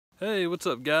Hey, what's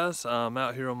up guys? I'm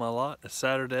out here on my lot. It's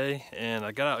Saturday and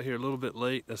I got out here a little bit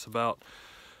late. It's about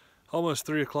almost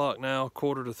 3 o'clock now,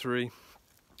 2:45.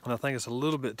 And I think it's a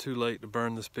little bit too late to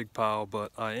burn this big pile,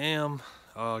 but I am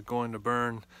going to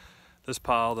burn this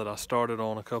pile that I started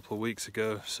on a couple of weeks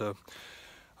ago. So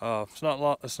it's not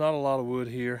a lot of wood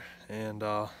here, and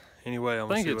anyway, I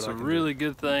think it's a really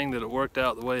good thing that it worked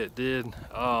out the way it did,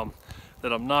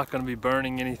 that I'm not going to be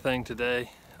burning anything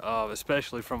today.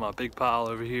 Especially from my big pile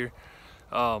over here,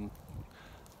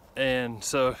 and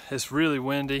so it's really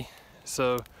windy,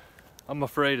 so I'm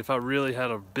afraid if I really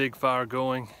had a big fire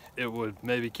going, it would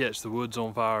maybe catch the woods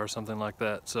on fire or something like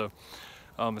that. So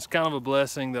it's kind of a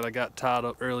blessing that I got tied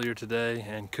up earlier today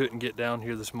and couldn't get down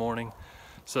here this morning.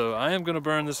 So I am going to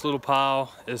burn this little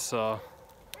pile. It's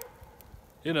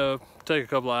you know, take a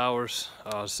couple of hours,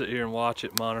 sit here and watch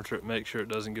it, monitor it, make sure it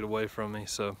doesn't get away from me.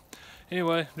 So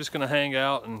anyway, I'm just gonna hang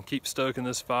out and keep stoking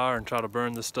this fire and try to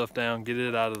burn this stuff down, get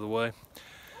it out of the way.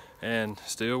 And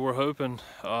still we're hoping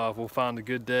we'll find a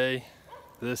good day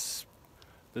this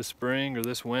spring or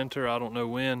this winter, I don't know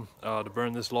when, to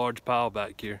burn this large pile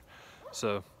back here.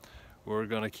 So we're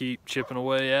gonna keep chipping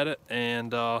away at it,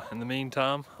 and in the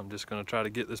meantime, I'm just gonna try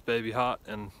to get this baby hot,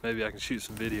 and maybe I can shoot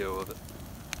some video of it.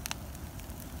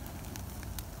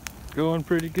 Going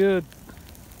pretty good.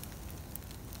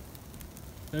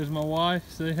 There's my wife,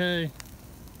 say hey.